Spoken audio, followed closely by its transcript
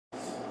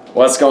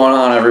What's going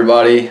on,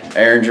 everybody?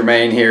 Aaron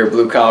Germain here,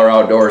 Blue Collar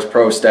Outdoors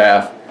Pro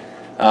Staff.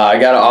 I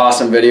got an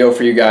awesome video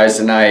for you guys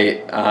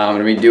tonight. I'm going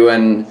to be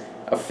doing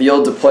a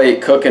field to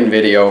plate cooking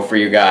video for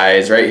you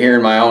guys right here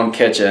in my own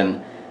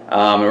kitchen.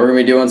 And we're going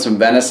to be doing some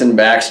venison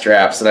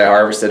backstraps that I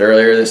harvested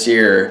earlier this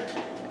year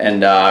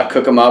and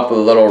cook them up with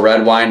a little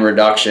red wine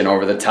reduction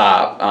over the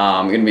top.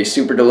 Going to be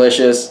super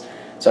delicious.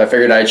 So I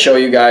figured I'd show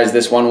you guys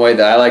this one way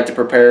that I like to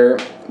prepare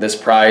this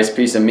prized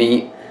piece of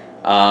meat.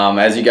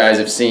 As you guys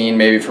have seen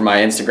maybe from my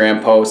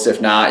Instagram posts.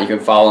 If not, you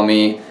can follow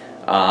me,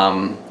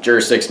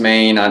 Jur6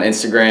 Maine on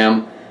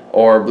Instagram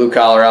or Blue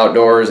Collar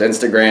Outdoors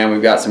Instagram.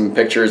 We've got some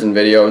pictures and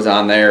videos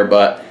on there.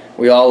 But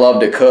we all love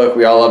to cook.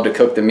 We all love to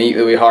cook the meat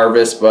that we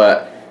harvest.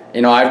 But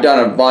you know, I've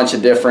done a bunch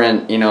of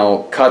different, you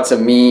know, cuts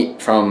of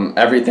meat, from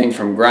everything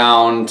from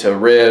ground to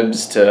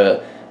ribs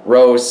to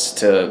roasts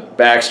to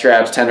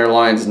backstraps,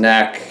 tenderloins,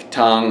 neck,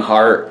 tongue,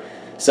 heart.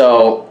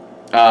 So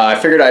I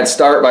figured I'd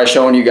start by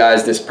showing you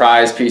guys this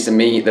prized piece of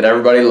meat that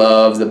everybody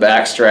loves, the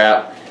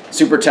backstrap.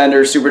 Super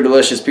tender, super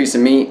delicious piece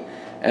of meat.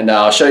 And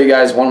I'll show you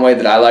guys one way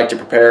that I like to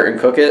prepare it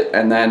and cook it.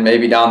 And then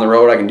maybe down the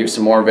road I can do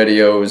some more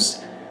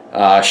videos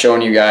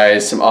showing you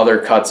guys some other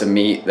cuts of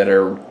meat that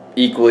are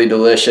equally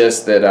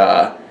delicious, that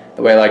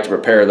the way I like to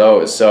prepare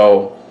those.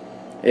 So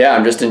yeah,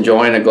 I'm just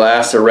enjoying a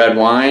glass of red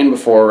wine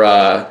before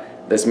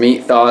this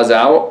meat thaws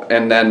out.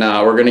 And then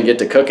we're going to get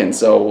to cooking.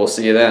 So we'll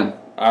see you then.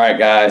 Alright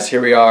guys,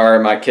 here we are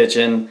in my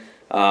kitchen.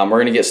 We're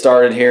going to get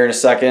started here in a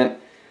second.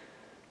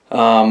 What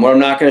I'm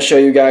not going to show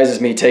you guys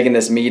is me taking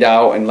this meat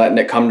out and letting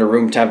it come to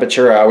room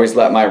temperature. I always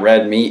let my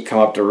red meat come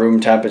up to room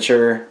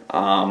temperature.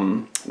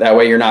 That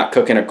way you're not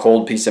cooking a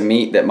cold piece of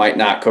meat that might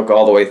not cook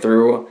all the way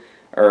through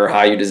or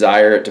how you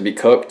desire it to be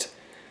cooked.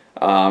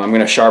 I'm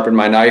going to sharpen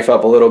my knife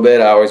up a little bit.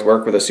 I always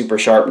work with a super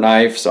sharp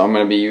knife, so I'm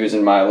going to be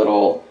using my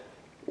little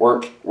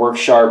work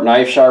sharp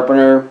knife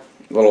sharpener.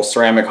 Little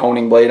ceramic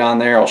honing blade on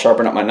there. I'll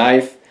sharpen up my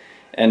knife.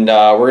 And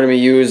we're going to be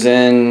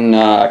using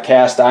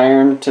cast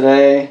iron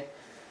today.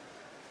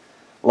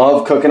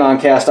 Love cooking on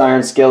cast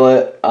iron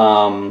skillet.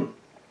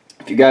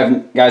 If you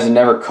guys have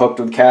never cooked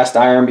with cast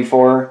iron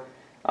before,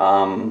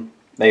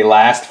 they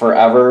last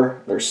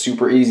forever. They're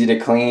super easy to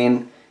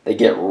clean. They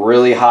get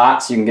really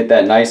hot, so you can get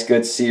that nice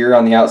good sear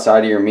on the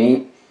outside of your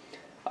meat.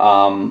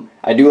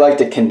 I do like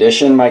to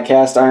condition my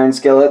cast iron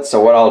skillet,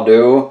 so what I'll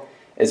do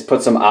is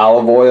put some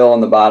olive oil on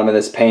the bottom of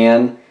this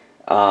pan,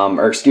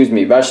 or excuse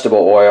me,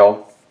 vegetable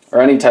oil, or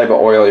any type of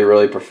oil you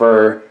really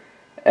prefer.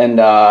 And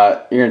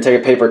you're going to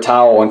take a paper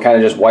towel and kind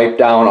of just wipe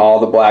down all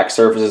the black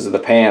surfaces of the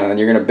pan, and then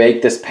you're going to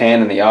bake this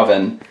pan in the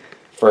oven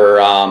for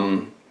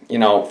you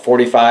know,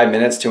 45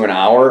 minutes to an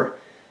hour.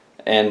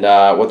 And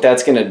what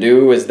that's going to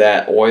do is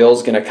that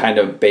oil's going to kind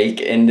of bake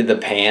into the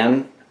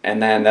pan,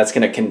 and then that's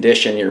going to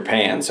condition your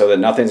pan so that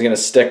nothing's going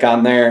to stick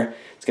on there.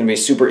 It's going to be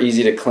super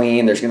easy to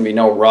clean. There's going to be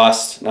no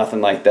rust,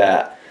 nothing like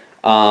that.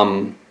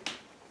 So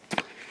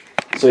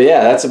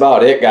yeah, that's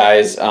about it,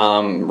 guys.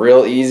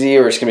 Real easy.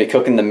 We're just going to be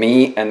cooking the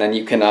meat, and then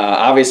you can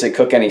obviously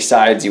cook any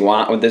sides you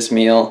want with this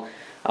meal.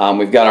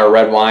 We've got our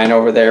red wine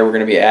over there we're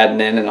going to be adding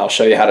in, and I'll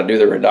show you how to do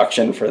the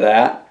reduction for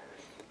that.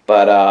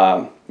 But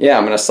yeah,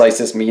 I'm going to slice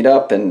this meat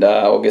up, and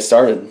we'll get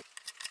started.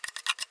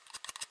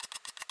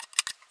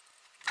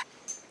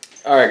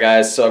 Alright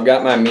guys, so I've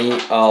got my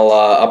meat all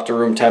up to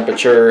room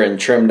temperature and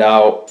trimmed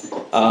out.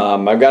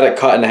 I've got it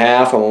cut in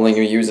half. I'm only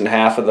going to be using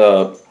half of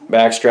the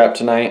backstrap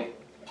tonight.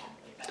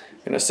 I'm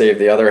going to save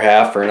the other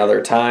half for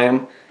another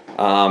time.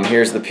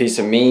 Here's the piece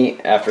of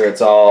meat after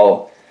it's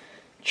all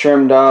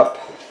trimmed up,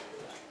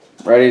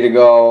 ready to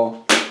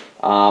go.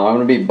 I'm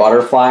going to be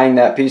butterflying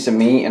that piece of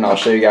meat, and I'll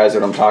show you guys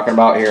what I'm talking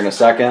about here in a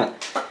second.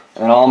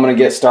 And then all I'm going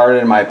to get started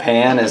in my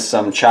pan is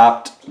some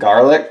chopped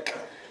garlic.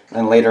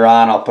 And later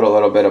on I'll put a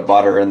little bit of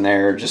butter in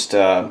there just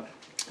to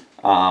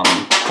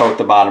coat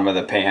the bottom of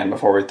the pan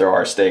before we throw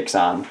our steaks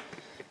on.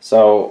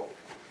 So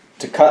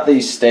to cut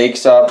these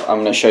steaks up, I'm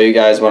going to show you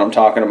guys what I'm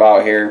talking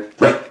about here.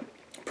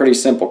 Pretty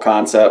simple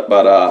concept,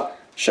 but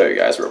show you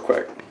guys real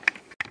quick.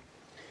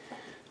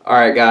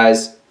 Alright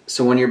guys,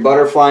 so when you're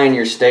butterflying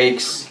your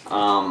steaks,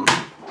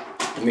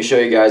 let me show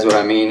you guys what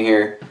I mean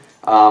here.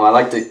 I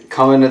like to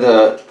come into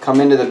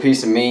the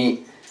piece of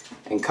meat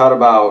and cut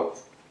about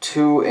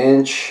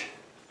 2-inch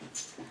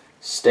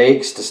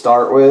steaks to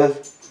start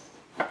with.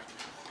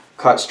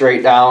 Cut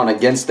straight down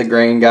against the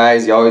grain,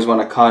 guys. You always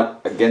want to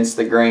cut against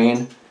the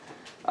grain.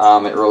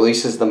 It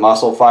releases the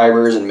muscle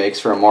fibers and makes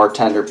for a more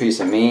tender piece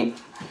of meat.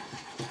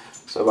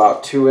 So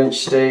about 2-inch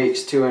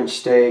steaks, 2-inch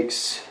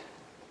steaks.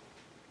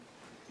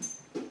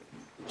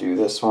 Do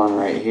this one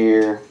right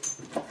here.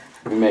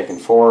 We're making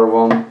 4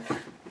 of them.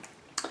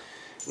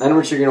 Then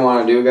what you're going to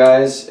want to do,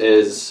 guys,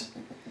 is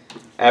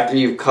after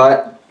you've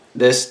cut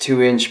this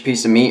 2-inch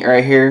piece of meat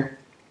right here,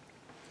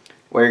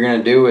 what you're going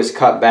to do is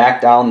cut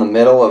back down the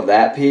middle of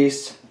that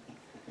piece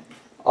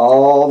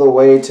all the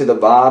way to the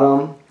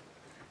bottom,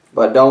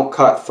 but don't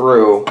cut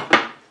through.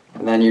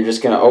 And then you're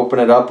just going to open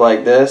it up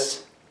like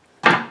this,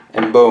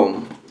 and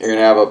boom, you're going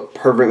to have a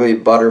perfectly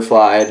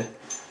butterflied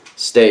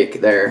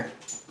steak there.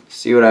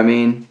 See what I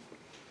mean?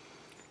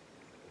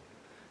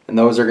 and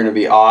those are going to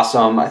be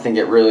awesome. I think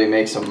it really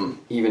makes them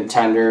even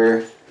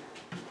tenderer.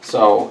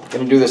 So I'm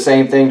going to do the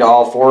same thing to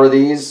all 4 of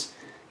these,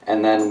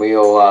 and then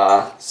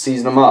we'll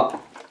season them up.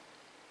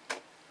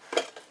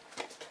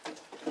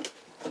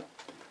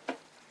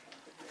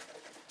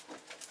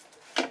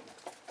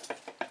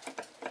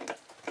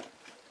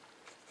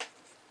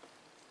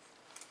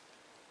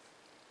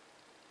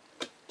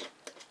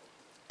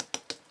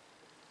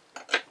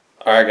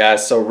 Alright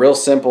guys, so real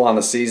simple on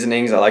the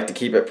seasonings. I like to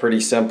keep it pretty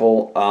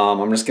simple.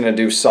 I'm just going to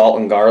do salt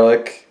and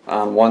garlic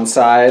on one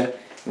side,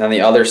 and on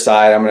the other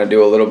side I'm going to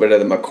do a little bit of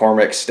the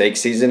McCormick steak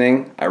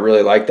seasoning. I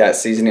really like that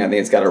seasoning. I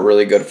think it's got a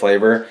really good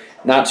flavor.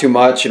 Not too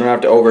much, you don't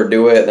have to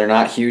overdo it. They're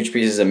not huge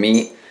pieces of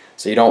meat,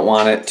 so you don't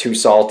want it too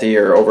salty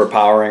or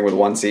overpowering with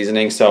one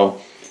seasoning.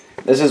 So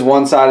this is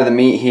one side of the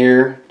meat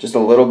here, just a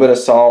little bit of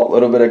salt, a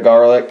little bit of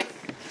garlic.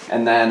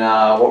 And then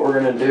what we're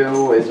going to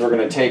do is we're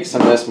going to take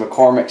some of this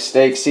McCormick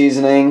steak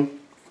seasoning.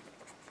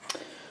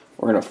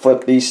 We're going to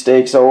flip these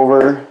steaks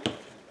over.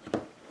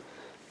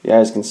 You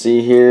guys can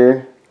see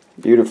here,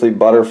 beautifully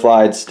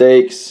butterflied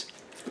steaks.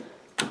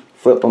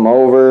 Flip them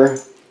over,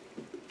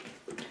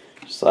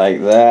 just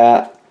like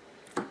that.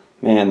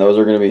 Man, those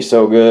are going to be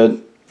so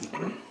good.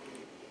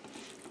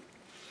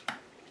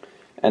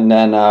 And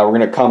then we're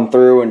going to come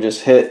through and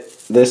just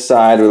hit this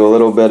side with a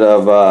little bit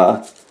of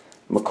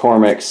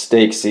McCormick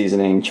steak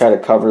seasoning. Try to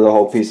cover the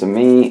whole piece of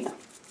meat.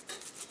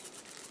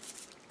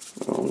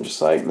 Boom,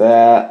 just like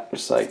that,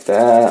 just like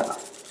that.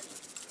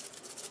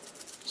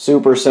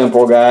 Super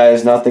simple,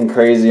 guys, nothing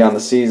crazy on the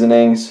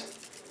seasonings.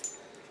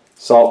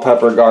 Salt,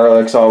 pepper,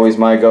 garlic's always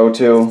my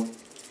go-to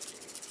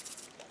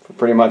for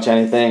pretty much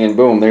anything, and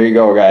boom, there you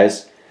go,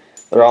 guys.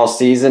 They're all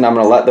seasoned. I'm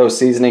going to let those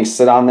seasonings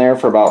sit on there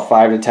for about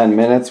 5 to 10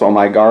 minutes while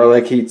my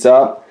garlic heats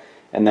up,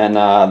 and then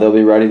they'll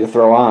be ready to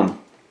throw on.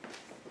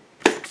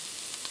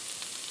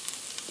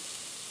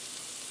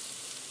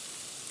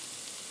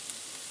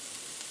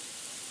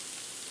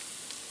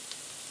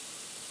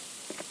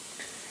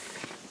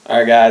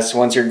 Alright guys, so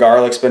once your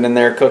garlic's been in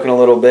there cooking a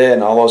little bit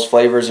and all those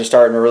flavors are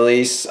starting to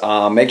release,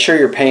 make sure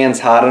your pan's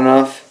hot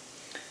enough.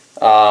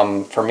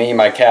 For me,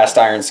 my cast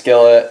iron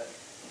skillet,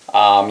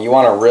 you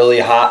want a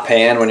really hot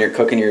pan when you're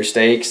cooking your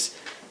steaks.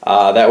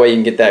 That way you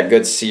can get that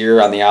good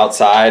sear on the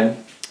outside,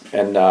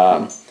 and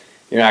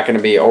you're not going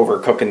to be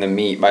overcooking the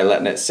meat by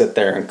letting it sit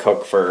there and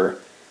cook for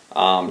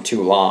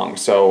too long.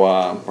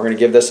 So we're going to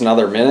give this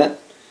another minute.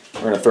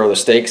 We're going to throw the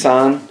steaks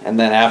on, and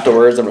then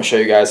afterwards I'm going to show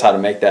you guys how to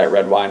make that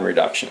red wine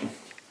reduction.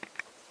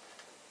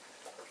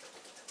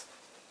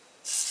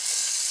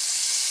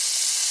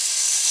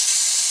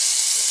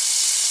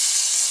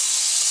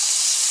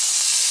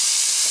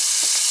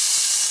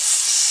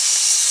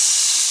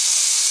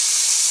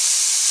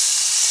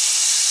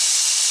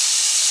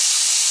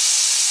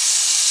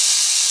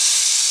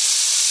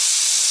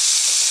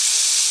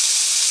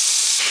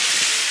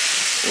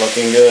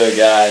 Looking good,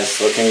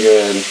 guys, looking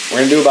good. We're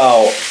going to do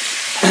about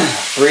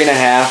 3.5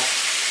 to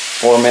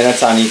 4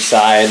 minutes on each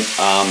side.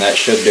 That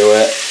should do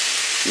it.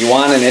 You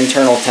want an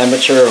internal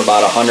temperature of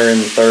about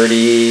 130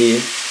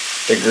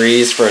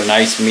 degrees for a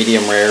nice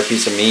medium rare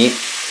piece of meat.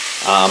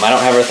 I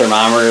don't have a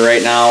thermometer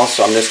right now,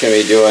 so I'm just going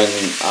to be doing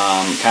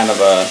kind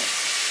of a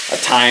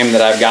time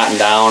that I've gotten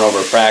down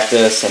over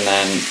practice, and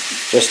then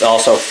just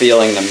also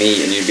feeling the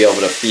meat, and you'd be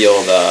able to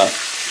feel the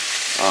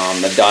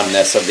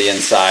doneness of the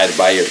inside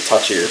by your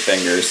touch of your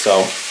fingers. So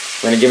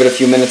we're going to give it a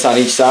few minutes on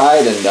each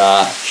side,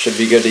 and should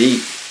be good to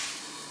eat.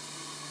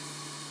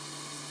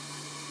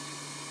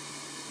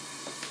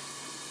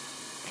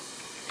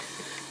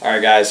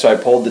 Alright guys, so I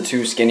pulled the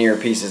 2 skinnier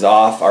pieces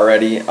off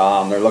already.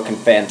 They're looking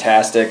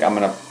fantastic. I'm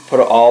going to put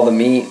all the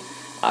meat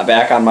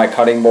back on my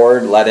cutting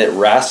board, let it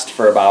rest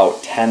for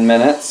about 10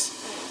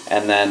 minutes,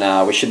 and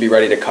then we should be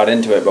ready to cut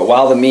into it. But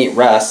while the meat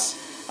rests,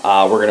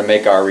 we're going to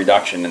make our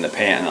reduction in the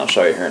pan. I'll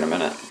show you here in a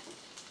minute.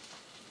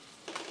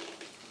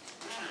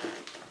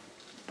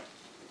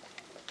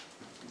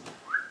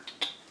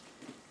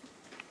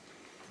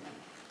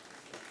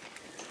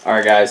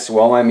 Alright guys, so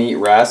while my meat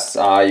rests,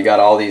 you got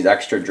all these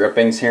extra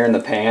drippings here in the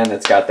pan.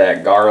 It's got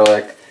that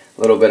garlic,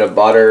 a little bit of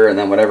butter, and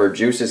then whatever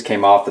juices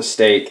came off the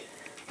steak.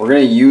 We're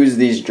going to use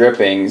these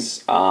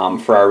drippings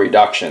for our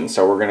reduction.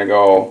 So we're going to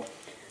go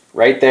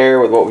right there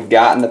with what we've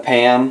got in the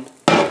pan.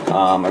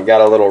 I've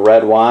got a little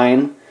red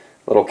wine,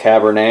 a little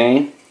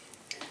Cabernet.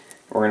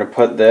 We're going to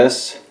put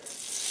this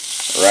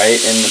right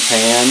in the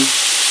pan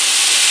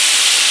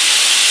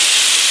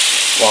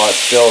while it's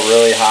still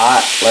really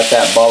hot. Let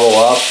that bubble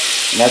up,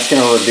 and that's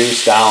going to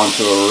reduce down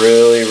to a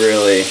really,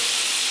 really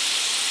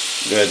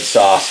good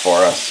sauce for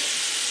us.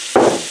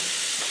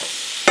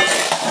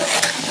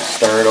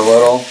 Stir it a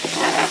little,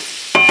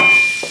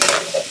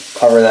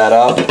 cover that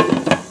up,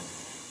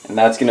 and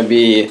that's going to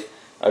be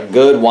a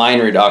good wine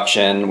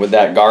reduction with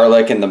that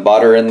garlic and the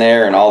butter in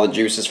there and all the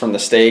juices from the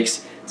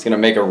steaks. It's going to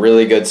make a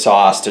really good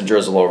sauce to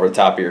drizzle over the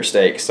top of your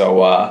steak. So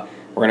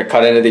we're going to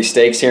cut into these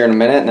steaks here in a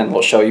minute, and then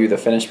we'll show you the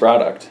finished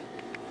product.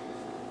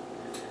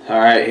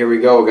 Alright, here we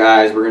go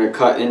guys. We're going to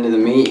cut into the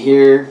meat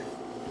here.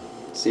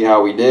 See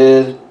how we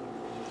did.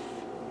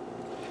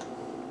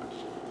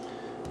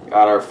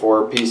 Got our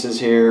 4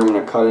 pieces here. I'm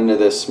going to cut into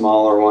this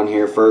smaller one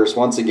here first.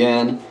 Once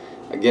again,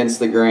 against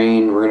the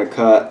grain, we're going to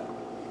cut.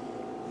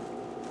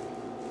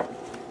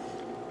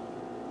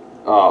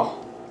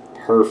 Oh,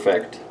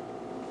 perfect.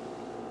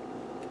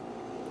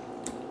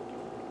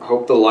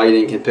 Hope the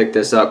lighting can pick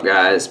this up,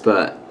 guys,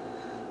 but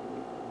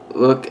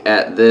look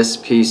at this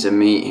piece of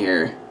meat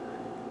here.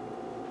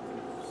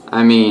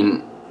 I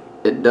mean,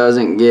 it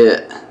doesn't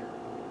get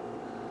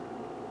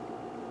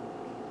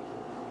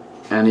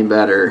any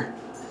better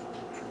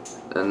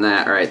than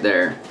that right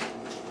there.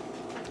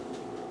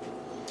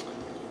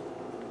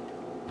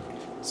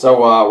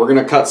 So we're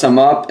gonna cut some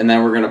up and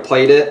then we're gonna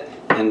plate it,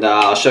 and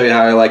I'll show you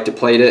how I like to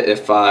plate it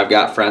if I've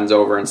got friends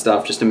over and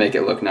stuff, just to make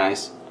it look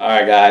nice.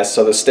 Alright guys,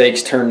 so the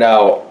steaks turned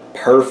out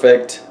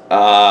perfect.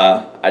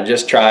 I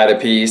just tried a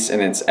piece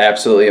and it's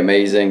absolutely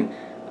amazing.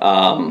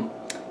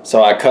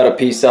 So I cut a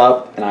piece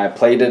up and I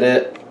plated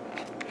it.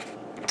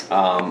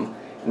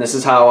 And this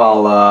is how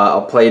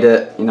I'll plate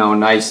it, you know,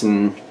 nice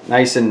and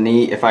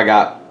neat if I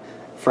got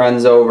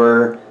friends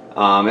over.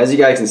 As you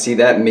guys can see,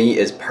 that meat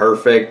is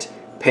perfect,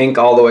 pink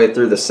all the way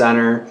through the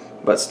center,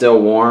 but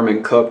still warm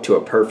and cooked to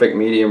a perfect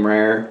medium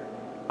rare.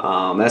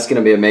 That's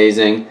gonna be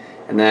amazing.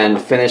 And then to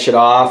finish it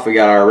off, we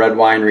got our red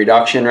wine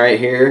reduction right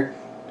here,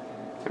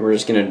 and we're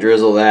just gonna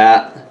drizzle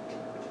that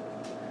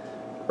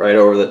right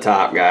over the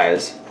top,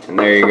 guys. And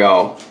there you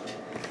go.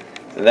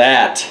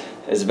 That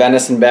is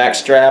venison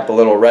backstrap, a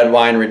little red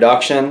wine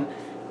reduction.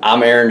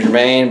 I'm Aaron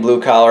Germain,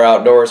 Blue Collar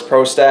Outdoors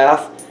Pro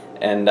Staff,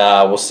 and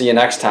we'll see you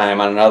next time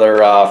on another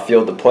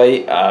Field to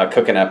Plate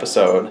cooking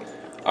episode.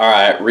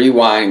 Alright,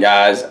 rewind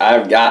guys.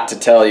 I've got to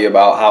tell you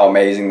about how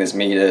amazing this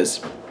meat is.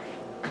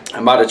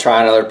 I'm about to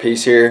try another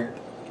piece here.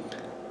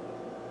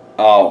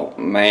 Oh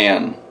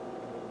man.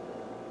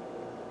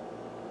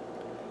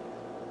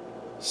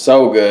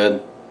 So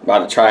good.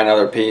 About to try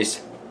another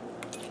piece.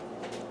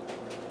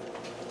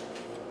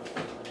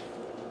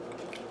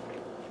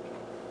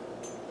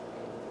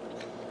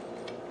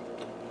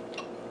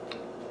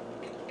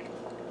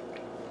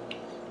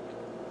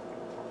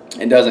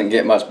 It doesn't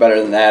get much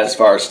better than that as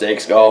far as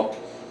steaks go.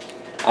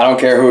 I don't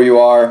care who you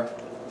are.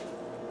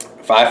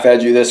 If I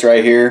fed you this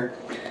right here,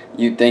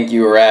 you'd think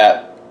you were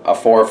at a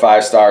 4 or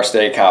 5 star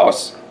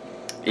steakhouse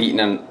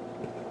eating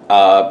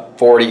a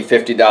 $40,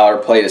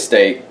 $50 plate of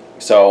steak.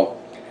 So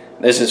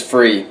this is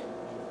free,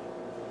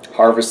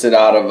 harvested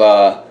out of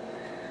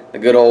the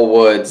good old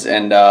woods,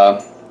 and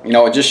you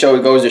know, it just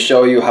goes to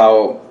show you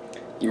how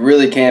you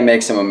really can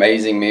make some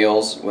amazing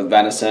meals with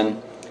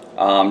venison.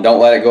 Don't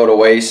let it go to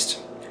waste,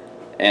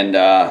 and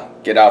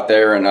get out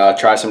there and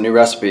try some new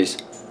recipes.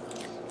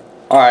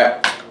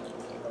 Alright,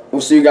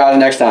 we'll see you guys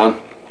next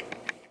time.